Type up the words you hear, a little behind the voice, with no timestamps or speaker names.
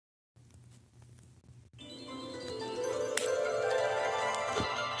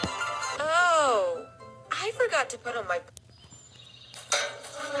to put on my...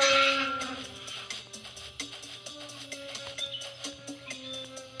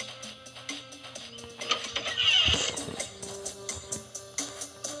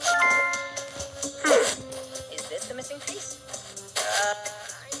 Is this the missing piece? I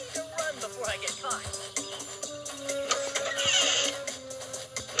need to run before I get caught.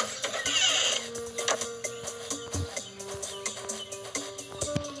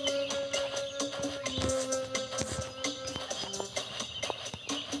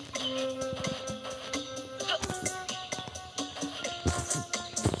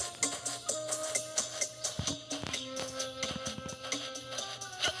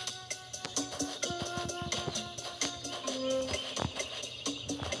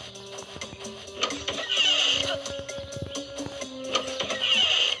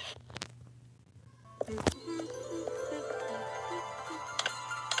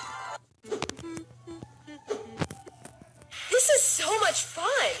 This is so much fun!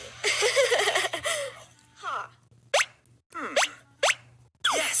 Huh.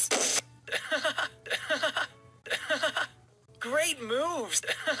 Yes! Great moves!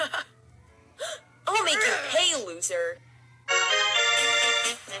 I'll make you pay, loser!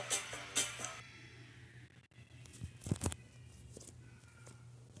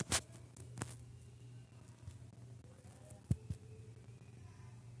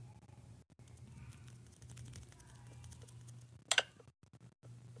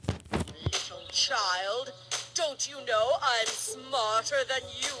 Little child, don't you know I'm smarter than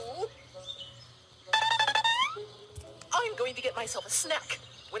you? I'm going to get myself a snack.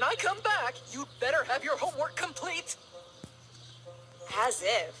 When I come back, you'd better have your homework complete. As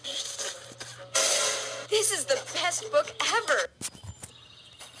if. This is the best book ever!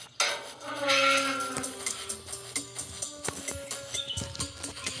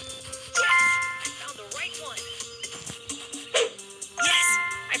 Found the right one! Yes!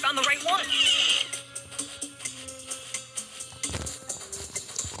 I found the right one!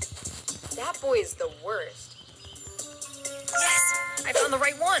 That boy is the worst. Yes! I found the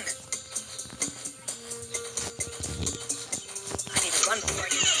right one! I need to run before I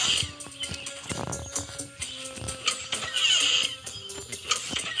get caught.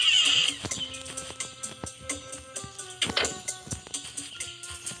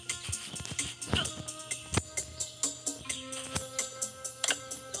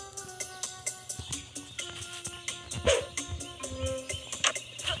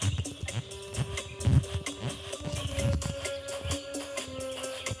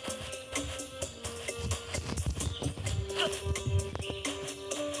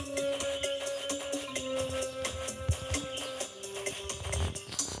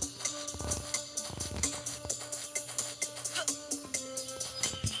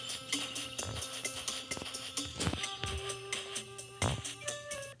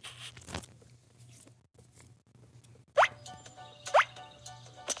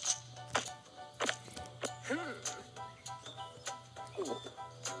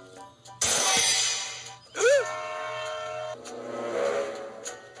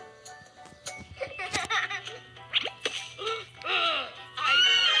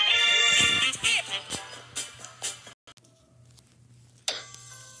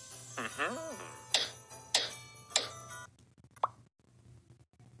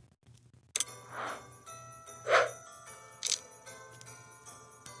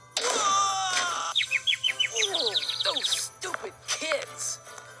 Those stupid kids!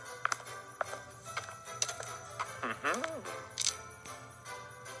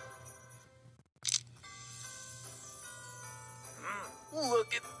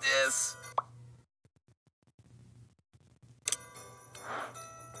 Look at this!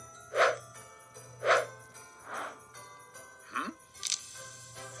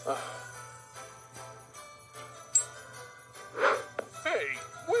 Hey,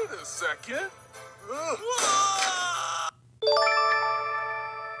 wait a second!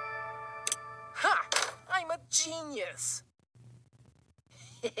 Ha! I'm a genius!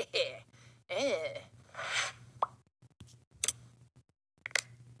 No!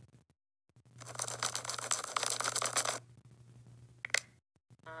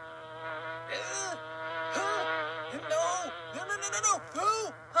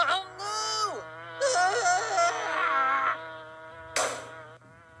 Oh, no!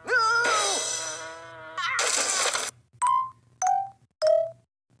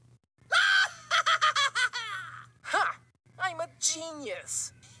 Ha!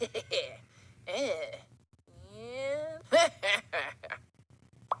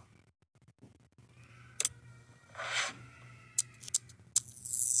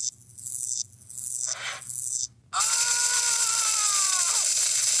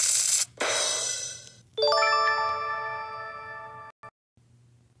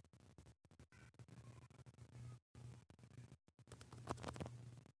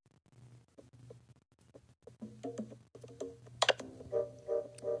 My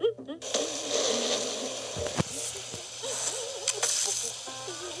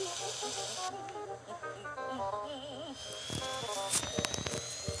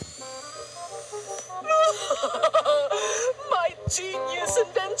genius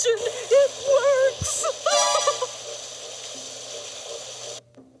invention, it works!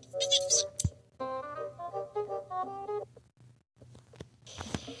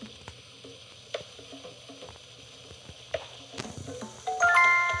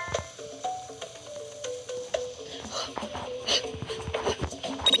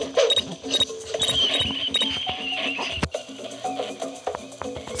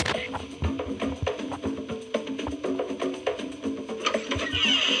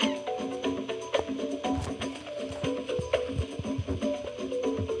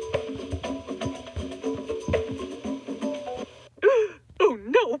 Oh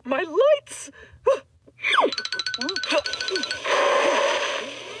no, my lights!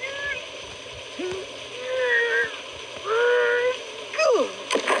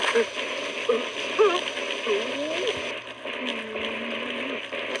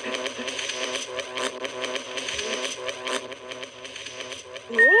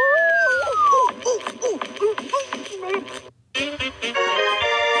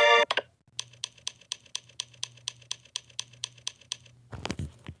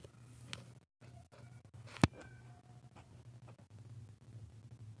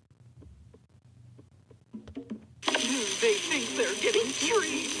 They think they're getting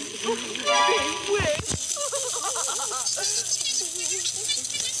treats. They wish.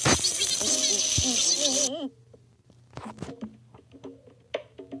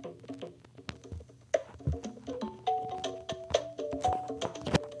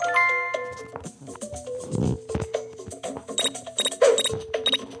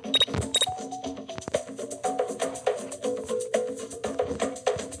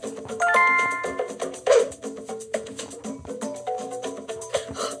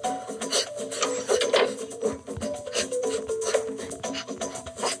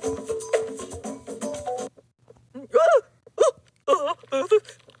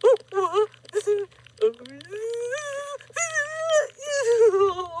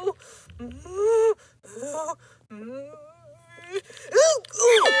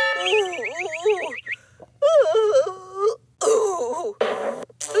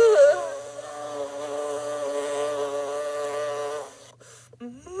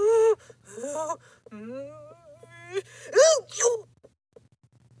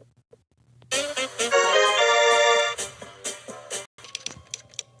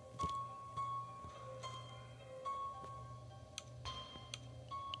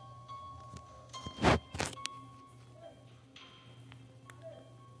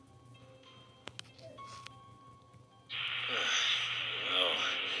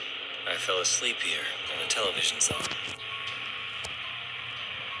 I fell asleep here, and the television's on.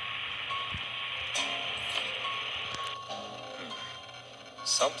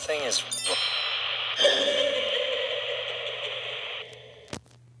 Something is wrong.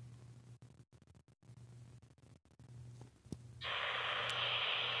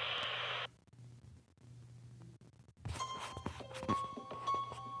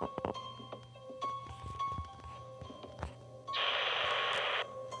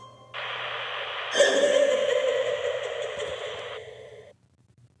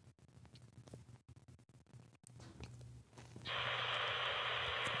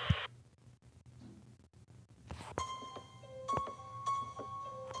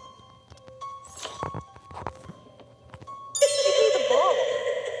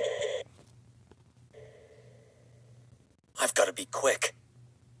 I've got to be quick.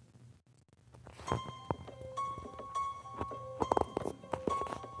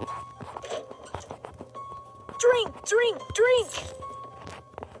 Drink, drink, drink!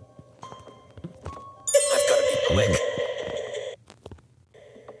 I've got to be quick.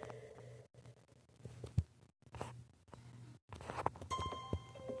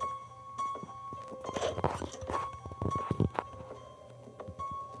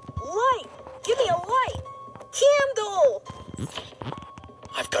 Light! Give me a light! Candle!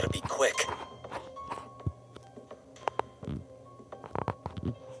 I've got to be quick.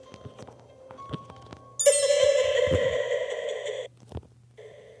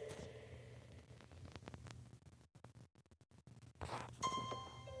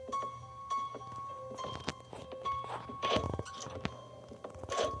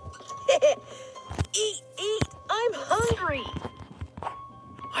 Eat, eat! I'm hungry!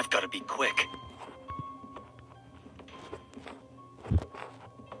 I've got to be quick.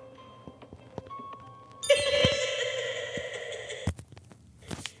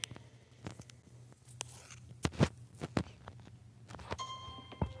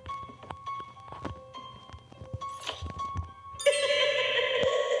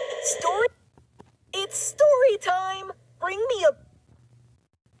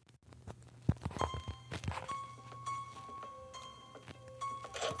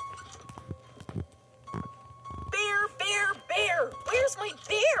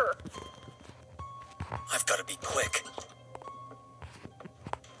 Be quick.